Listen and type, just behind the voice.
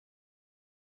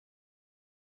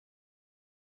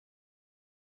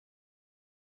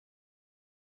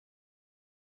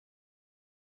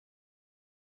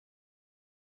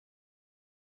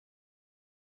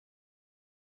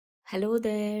Hello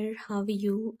there, how are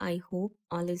you? I hope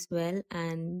all is well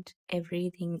and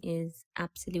everything is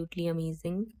absolutely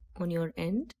amazing on your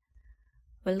end.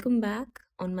 Welcome back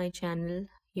on my channel.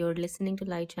 You're listening to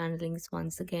Light Channelings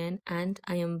once again, and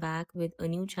I am back with a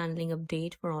new channeling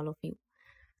update for all of you.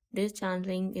 This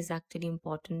channeling is actually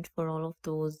important for all of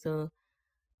those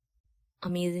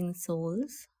amazing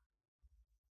souls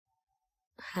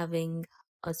having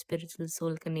a spiritual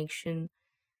soul connection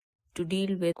to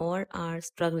deal with or are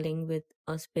struggling with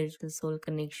a spiritual soul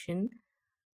connection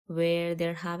where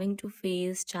they're having to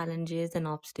face challenges and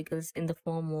obstacles in the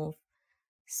form of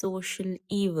social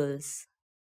evils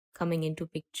coming into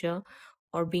picture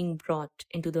or being brought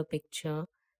into the picture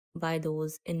by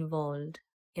those involved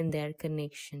in their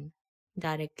connection,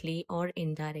 directly or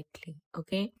indirectly.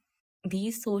 Okay,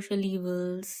 these social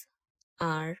evils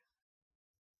are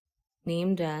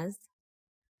named as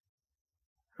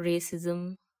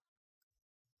racism,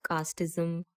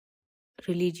 casteism,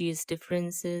 religious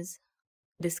differences,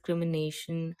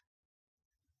 discrimination,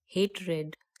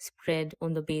 hatred spread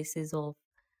on the basis of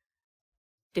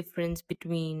difference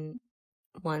between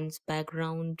one's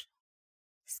background,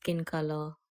 skin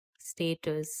color,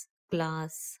 status,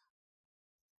 class,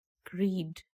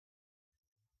 creed,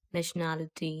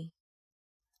 nationality,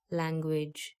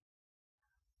 language,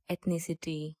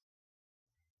 ethnicity,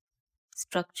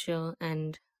 structure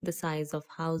and the size of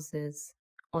houses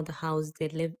or the house they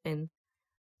live in,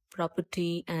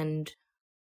 property and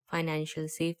financial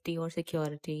safety or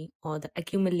security, or the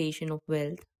accumulation of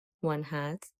wealth one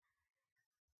has.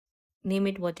 Name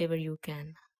it whatever you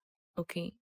can.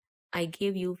 Okay. I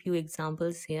gave you a few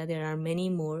examples here. There are many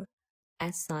more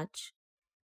as such,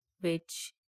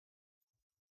 which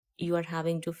you are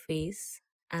having to face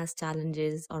as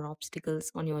challenges or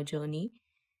obstacles on your journey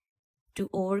to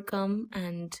overcome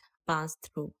and pass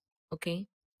through. Okay.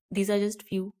 These are just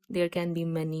few. There can be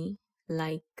many,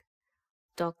 like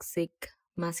toxic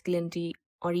masculinity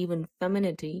or even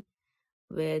femininity,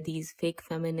 where these fake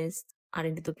feminists are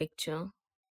into the picture,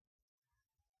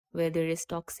 where there is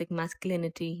toxic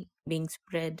masculinity being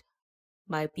spread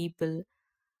by people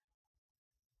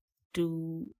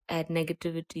to add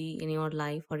negativity in your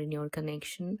life or in your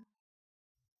connection,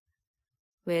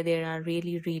 where there are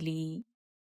really, really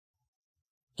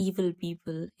evil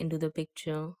people into the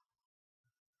picture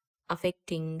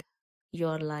affecting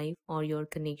your life or your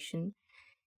connection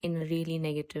in a really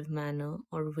negative manner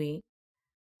or way,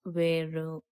 where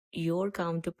your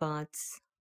counterpart's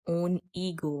own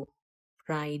ego,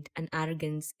 pride, and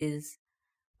arrogance is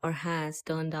or has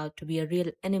turned out to be a real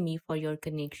enemy for your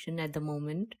connection at the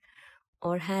moment,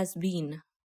 or has been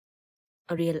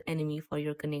a real enemy for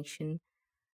your connection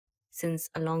since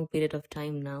a long period of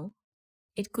time now.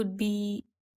 It could be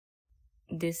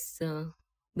this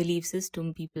belief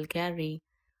system people carry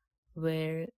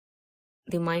where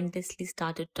they mindlessly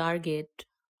start to target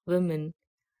women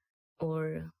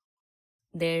or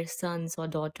their sons or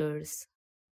daughters,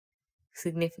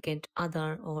 significant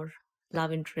other or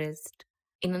love interest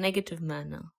in a negative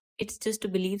manner. It's just a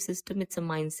belief system, it's a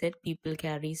mindset people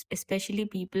carry, especially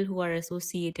people who are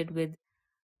associated with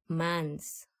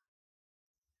mans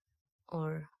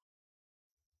or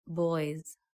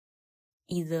boys,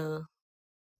 either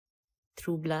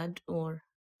through blood or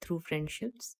through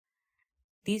friendships.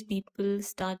 These people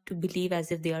start to believe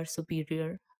as if they are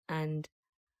superior and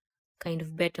kind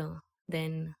of better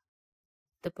than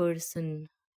the person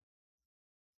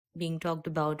being talked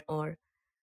about or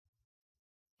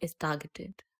is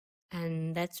targeted.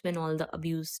 And that's when all the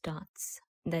abuse starts.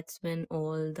 That's when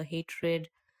all the hatred,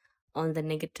 all the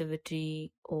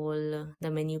negativity, all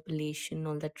the manipulation,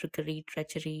 all the trickery,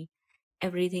 treachery,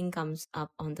 everything comes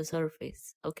up on the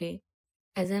surface. Okay.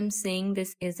 As I'm saying,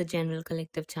 this is a general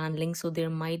collective channeling, so there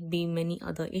might be many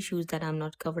other issues that I'm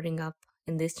not covering up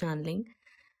in this channeling.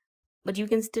 But you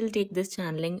can still take this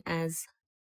channeling as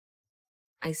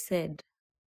I said,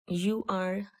 you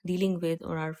are dealing with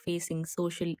or are facing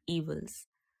social evils,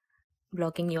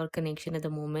 blocking your connection at the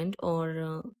moment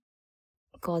or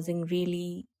causing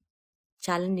really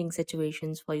challenging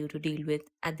situations for you to deal with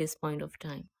at this point of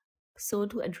time. So,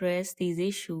 to address these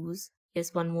issues,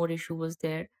 yes, one more issue was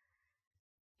there.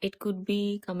 It could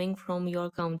be coming from your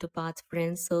counterpart's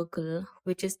friend circle,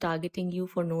 which is targeting you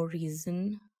for no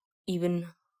reason. Even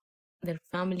their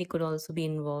family could also be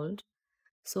involved.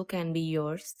 So can be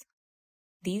yours.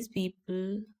 These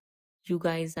people you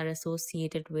guys are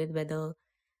associated with, whether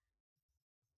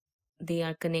they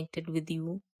are connected with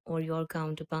you or your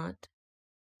counterpart.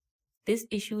 This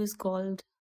issue is called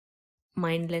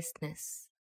mindlessness.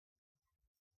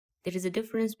 There is a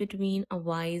difference between a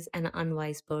wise and an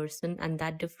unwise person, and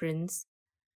that difference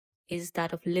is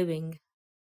that of living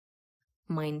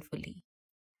mindfully.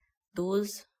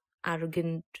 Those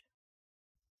arrogant,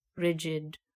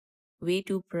 rigid, way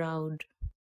too proud,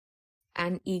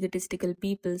 and egotistical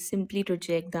people simply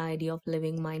reject the idea of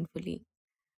living mindfully.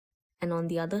 And on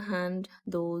the other hand,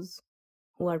 those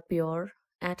who are pure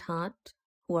at heart,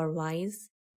 who are wise,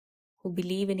 who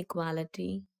believe in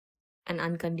equality and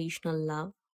unconditional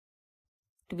love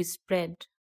to be spread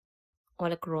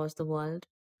all across the world,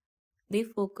 they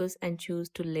focus and choose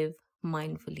to live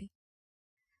mindfully.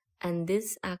 And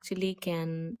this actually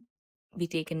can be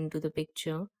taken into the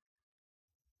picture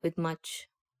with much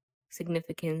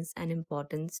significance and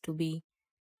importance to be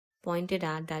pointed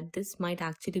at that this might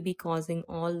actually be causing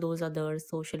all those other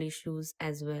social issues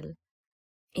as well,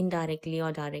 indirectly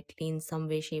or directly in some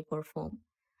way, shape, or form.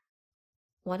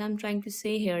 What I'm trying to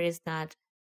say here is that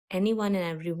anyone and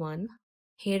everyone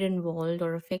here involved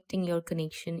or affecting your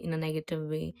connection in a negative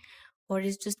way, or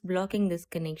is just blocking this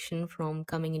connection from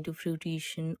coming into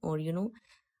fruition, or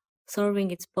serving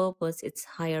its purpose, its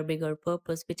higher, bigger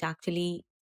purpose, which actually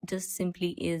just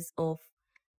simply is of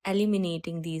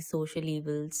eliminating these social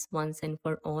evils once and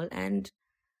for all and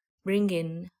bring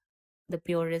in the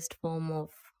purest form of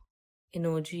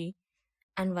energy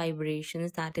and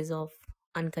vibrations that is of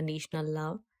unconditional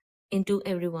love into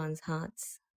everyone's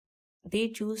hearts. They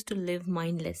choose to live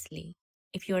mindlessly.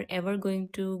 If you are ever going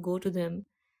to go to them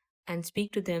and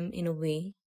speak to them in a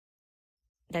way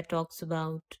that talks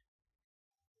about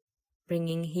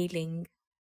bringing healing,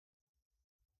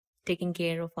 taking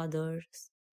care of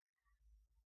others,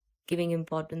 giving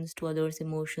importance to others'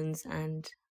 emotions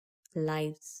and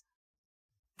lives,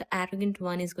 the arrogant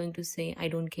one is going to say, I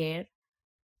don't care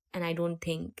and I don't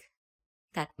think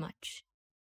that much.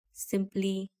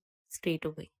 Simply straight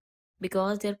away.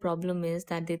 Because their problem is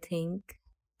that they think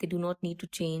they do not need to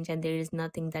change and there is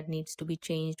nothing that needs to be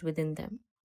changed within them.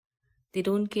 They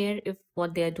don't care if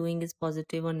what they are doing is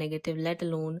positive or negative, let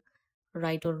alone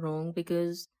right or wrong,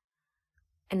 because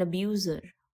an abuser,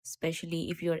 especially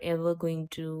if you're ever going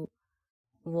to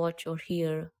watch or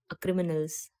hear a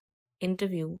criminal's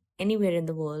interview anywhere in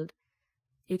the world,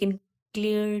 you can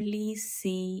clearly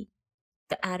see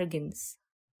the arrogance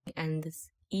and this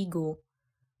ego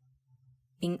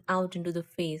being out into the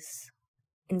face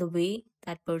in the way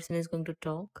that person is going to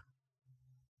talk,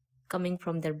 coming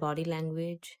from their body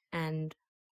language and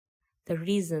the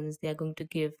reasons they are going to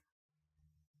give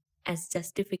as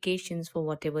justifications for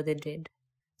whatever they did.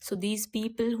 So these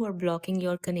people who are blocking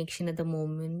your connection at the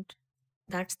moment,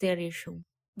 that's their issue.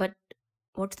 But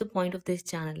what's the point of this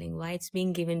channeling? Why it's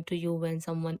being given to you when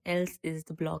someone else is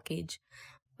the blockage,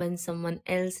 when someone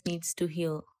else needs to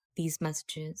hear these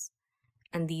messages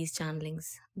and these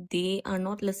channelings? They are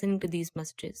not listening to these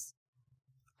messages.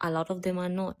 A lot of them are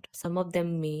not. Some of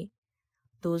them may,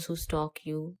 those who stalk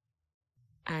you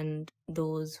and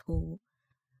those who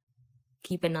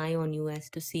keep an eye on you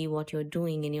as to see what you're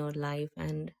doing in your life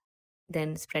and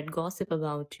then spread gossip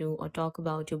about you or talk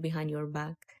about you behind your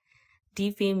back,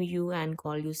 defame you and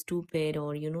call you stupid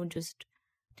or, just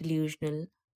delusional,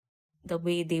 the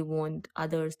way they want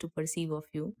others to perceive of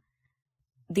you.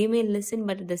 They may listen,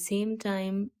 but at the same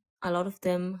time, a lot of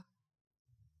them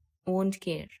won't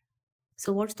care.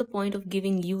 So what's the point of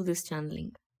giving you this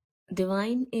channeling?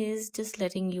 Divine is just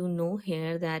letting you know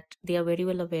here that they are very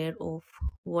well aware of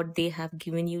what they have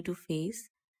given you to face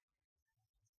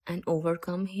and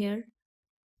overcome here.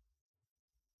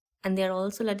 And they are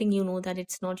also letting you know that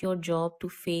it's not your job to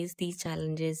face these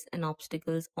challenges and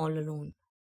obstacles all alone.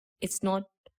 It's not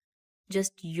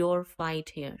just your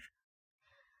fight here.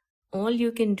 All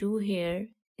you can do here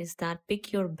is that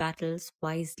pick your battles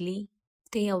wisely.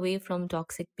 Stay away from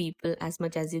toxic people as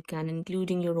much as you can,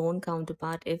 including your own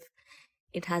counterpart, if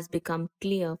it has become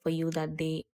clear for you that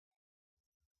they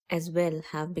as well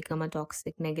have become a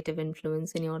toxic negative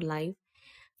influence in your life.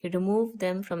 You remove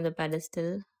them from the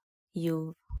pedestal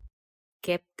you've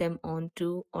kept them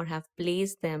onto or have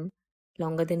placed them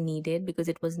longer than needed because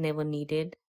it was never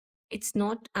needed. It's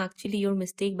not actually your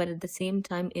mistake, but at the same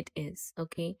time it is,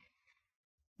 okay?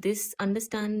 This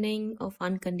understanding of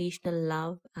unconditional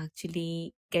love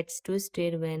actually gets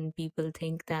twisted when people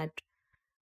think that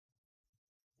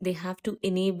they have to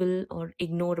enable or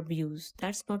ignore abuse.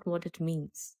 That's not what it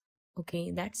means.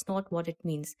 Okay, that's not what it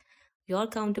means. Your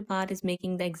counterpart is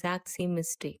making the exact same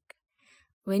mistake.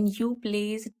 When you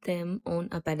placed them on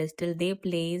a pedestal, they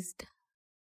placed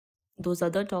those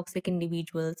other toxic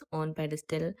individuals on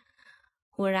pedestal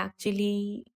who are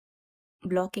actually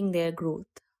blocking their growth,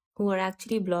 who are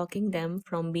actually blocking them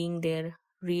from being their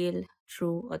real,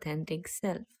 true, authentic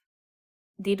self.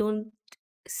 They don't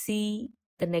see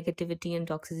the negativity and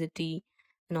toxicity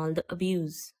and all the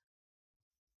abuse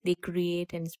they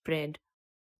create and spread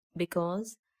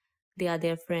because they are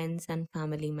their friends and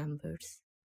family members.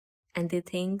 And they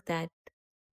think that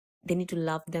they need to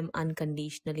love them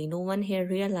unconditionally. No one here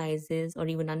realizes or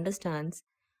even understands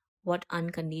what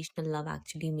unconditional love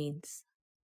actually means.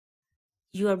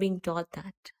 You are being taught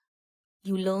that.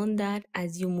 You learn that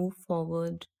as you move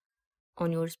forward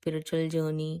on your spiritual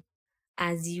journey,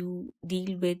 as you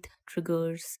deal with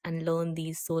triggers and learn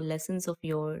these soul lessons of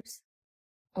yours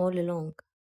all along.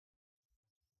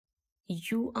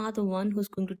 You are the one who's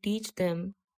going to teach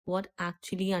them what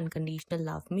actually unconditional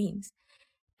love means.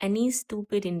 Any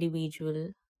stupid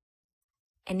individual,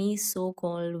 any so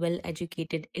called well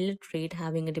educated illiterate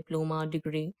having a diploma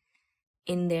degree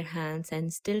in their hands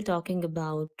and still talking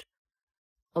about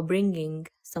or bringing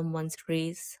someone's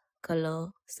race, color,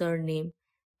 surname,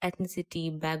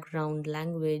 ethnicity, background,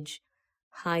 language,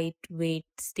 height, weight,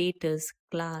 status,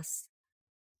 class,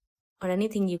 or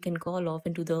anything you can call off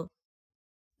into the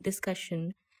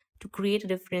discussion to create a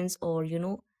difference or,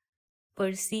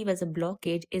 perceive as a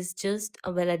blockage is just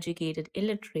a well educated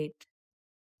illiterate,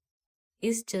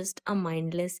 is just a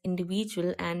mindless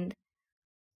individual, and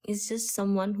is just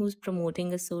someone who's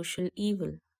promoting a social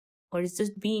evil or is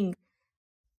just being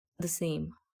the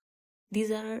same.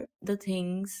 These are the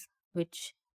things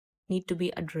which need to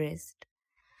be addressed.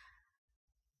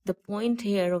 The point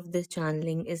here of this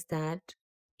channeling is that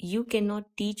you cannot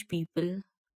teach people,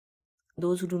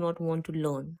 those who do not want to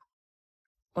learn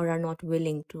or are not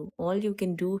willing to. All you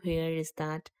can do here is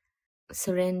that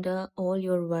surrender all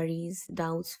your worries,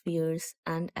 doubts, fears,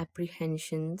 and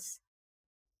apprehensions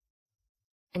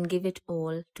and give it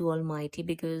all to Almighty,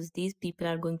 because these people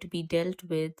are going to be dealt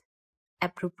with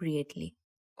appropriately.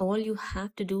 All you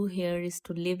have to do here is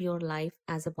to live your life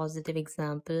as a positive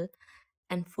example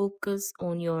and focus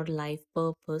on your life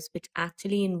purpose, which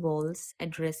actually involves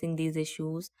addressing these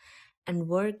issues and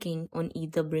working on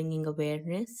either bringing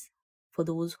awareness for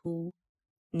those who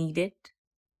need it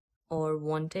or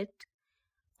want it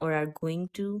or are going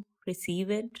to receive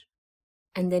it,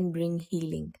 and then bring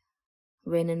healing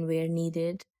when and where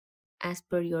needed as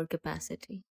per your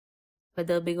capacity.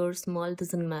 Whether big or small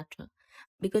doesn't matter,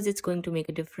 because it's going to make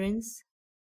a difference,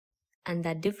 and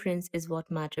that difference is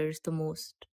what matters the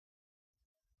most.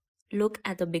 Look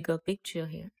at the bigger picture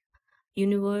here.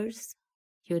 Universe,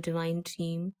 your divine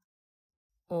team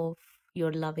of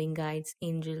your loving guides,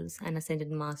 angels, and ascended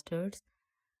masters,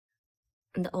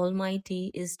 and the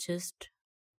Almighty is just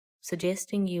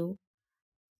suggesting you,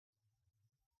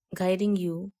 guiding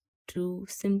you to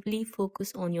simply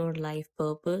focus on your life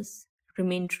purpose,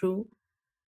 remain true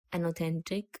and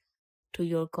authentic to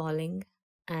your calling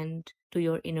and to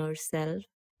your inner self,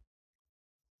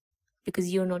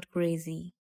 because you're not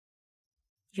crazy,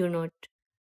 you're not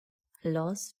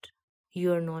lost,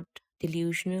 you're not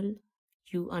delusional,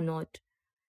 you are not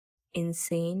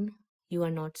insane, you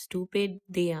are not stupid.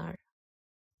 They are.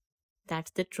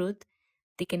 That's the truth.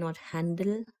 They cannot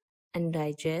handle and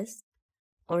digest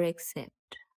or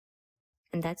accept.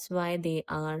 And that's why they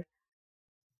are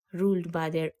ruled by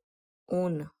their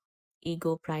own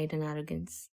ego, pride, and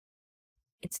arrogance.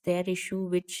 It's their issue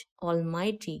which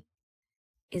Almighty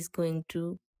is going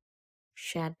to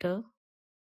shatter,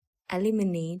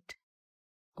 eliminate,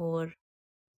 or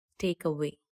take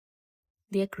away.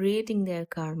 They are creating their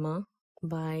karma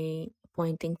by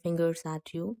pointing fingers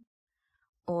at you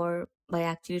or by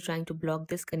actually trying to block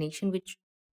this connection, which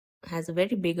has a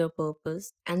very bigger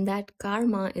purpose, and that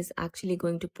karma is actually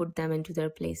going to put them into their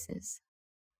places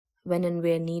when and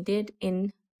where needed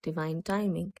in divine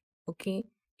timing. Okay,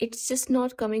 it's just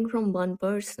not coming from one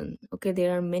person. Okay,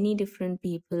 there are many different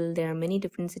people, there are many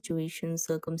different situations,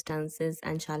 circumstances,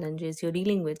 and challenges you're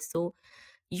dealing with. So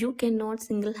you cannot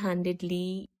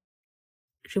single-handedly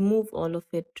remove all of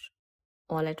it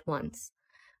all at once.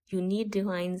 You need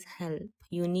divine's help,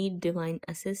 you need divine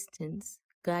assistance,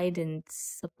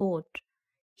 guidance, support,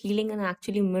 healing, and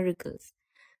actually miracles.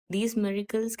 These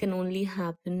miracles can only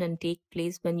happen and take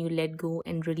place when you let go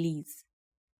and release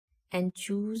and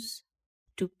choose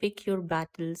to pick your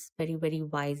battles very, very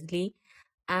wisely,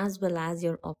 as well as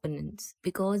your opponents,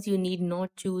 because you need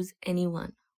not choose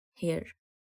anyone here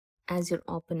as your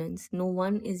opponents. No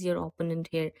one is your opponent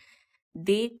here.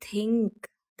 They think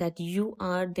that you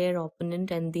are their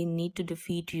opponent and they need to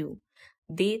defeat you.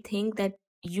 They think that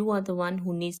you are the one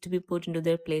who needs to be put into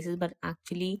their places, but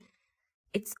actually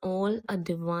it's all a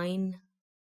divine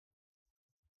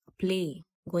play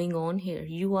going on here.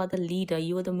 You are the leader,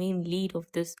 you are the main lead of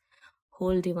this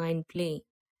whole divine play,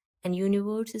 and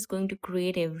universe is going to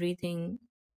create everything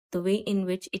the way in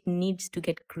which it needs to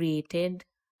get created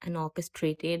and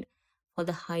orchestrated for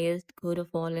the highest good of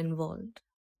all involved.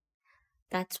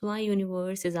 That's why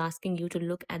universe is asking you to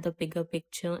look at the bigger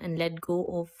picture and let go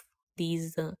of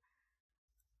these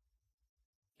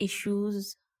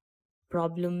issues,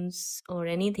 problems, or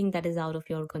anything that is out of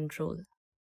your control.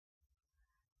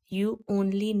 You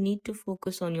only need to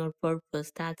focus on your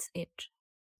purpose. That's it.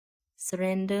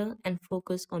 Surrender and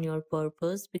focus on your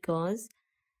purpose, because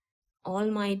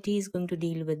Almighty is going to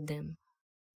deal with them.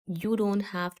 You don't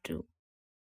have to.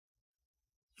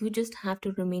 You just have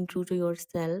to remain true to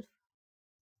yourself,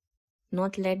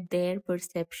 not let their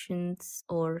perceptions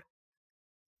or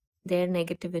their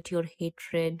negativity or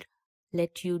hatred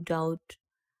let you doubt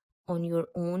on your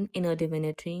own inner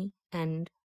divinity and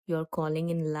your calling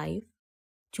in life.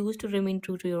 Choose to remain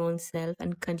true to your own self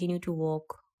and continue to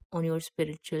walk on your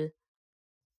spiritual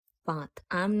path.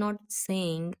 I'm not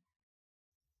saying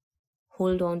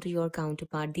hold on to your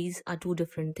counterpart. These are two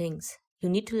different things. You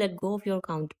need to let go of your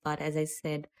counterpart, as I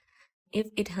said. If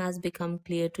it has become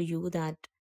clear to you that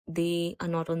they are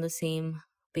not on the same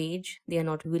page, they are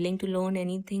not willing to learn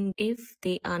anything, if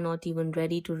they are not even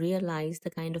ready to realize the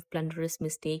kind of plunderous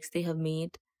mistakes they have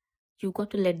made, you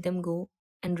got to let them go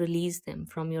and release them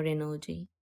from your energy.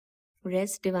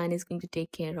 Rest divine is going to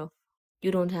take care of.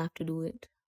 You don't have to do it.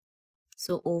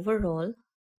 So overall,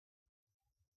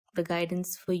 the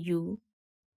guidance for you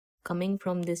coming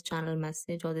from this channel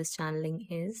message or this channeling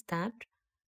is that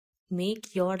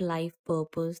make your life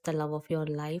purpose the love of your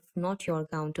life, not your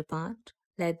counterpart.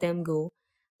 Let them go.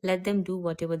 Let them do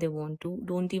whatever they want to.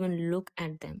 Don't even look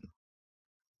at them.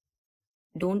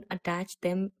 Don't attach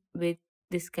them with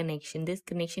this connection. This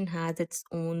connection has its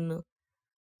own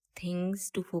things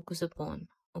to focus upon.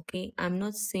 Okay, I'm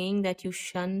not saying that you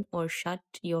shun or shut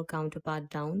your counterpart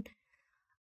down,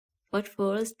 but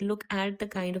first look at the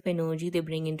kind of energy they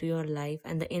bring into your life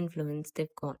and the influence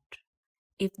they've got.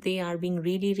 If they are being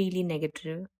really, really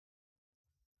negative,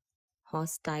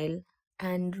 hostile,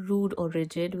 and rude or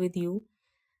rigid with you,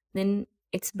 then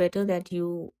it's better that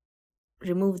you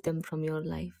remove them from your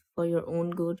life for your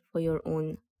own good, for your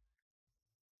own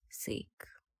sake,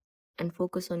 and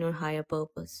focus on your higher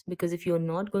purpose. Because if you're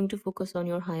not going to focus on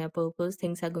your higher purpose,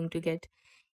 things are going to get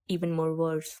even more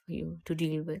worse for you to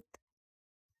deal with.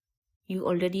 You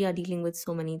already are dealing with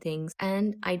so many things,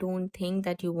 and I don't think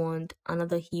that you want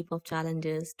another heap of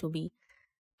challenges to be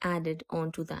added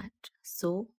onto that.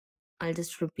 So I'll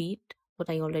just repeat what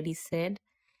I already said.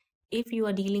 If you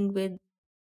are dealing with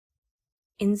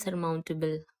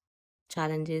insurmountable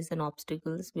challenges and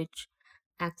obstacles, which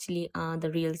actually are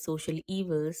the real social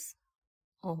evils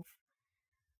of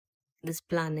this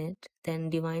planet, then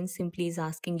divine simply is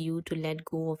asking you to let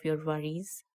go of your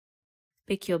worries,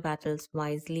 pick your battles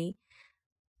wisely.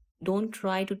 Don't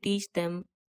try to teach them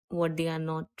what they are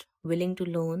not willing to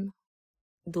learn,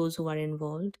 those who are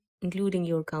involved, including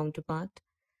your counterpart.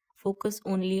 Focus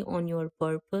only on your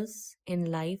purpose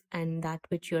in life and that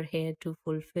which you're here to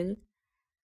fulfill.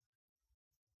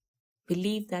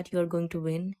 Believe that you're going to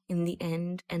win in the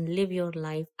end and live your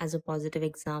life as a positive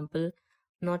example,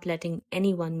 not letting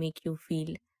anyone make you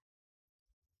feel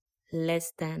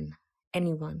less than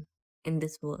anyone in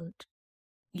this world.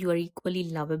 You are equally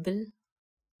lovable,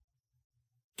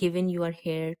 given you are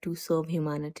here to serve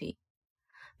humanity.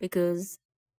 Because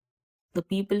the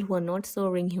people who are not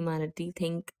serving humanity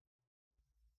think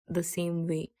the same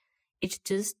way. It's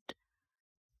just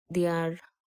they are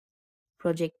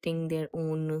projecting their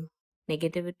own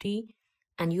negativity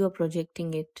and you are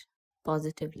projecting it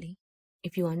positively.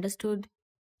 If you understood,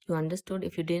 you understood.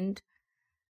 If you didn't,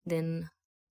 then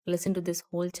listen to this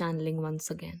whole channeling once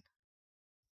again.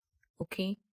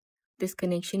 Okay? This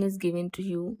connection is given to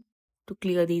you to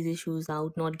clear these issues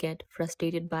out, not get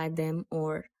frustrated by them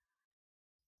or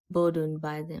burdened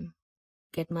by them.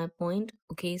 Get my point?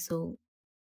 Okay, so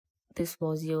this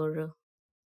was your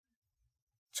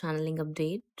channeling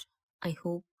update. I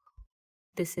hope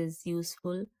this is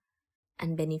useful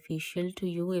and beneficial to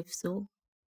you. If so,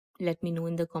 let me know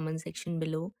in the comment section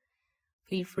below.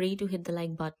 Feel free to hit the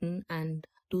like button and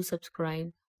do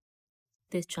subscribe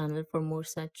this channel for more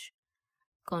such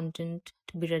content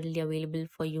to be readily available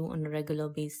for you on a regular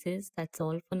basis. That's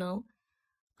all for now.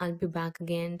 I'll be back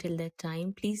again till that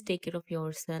time. Please take care of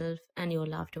yourself and your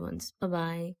loved ones. Bye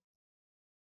bye.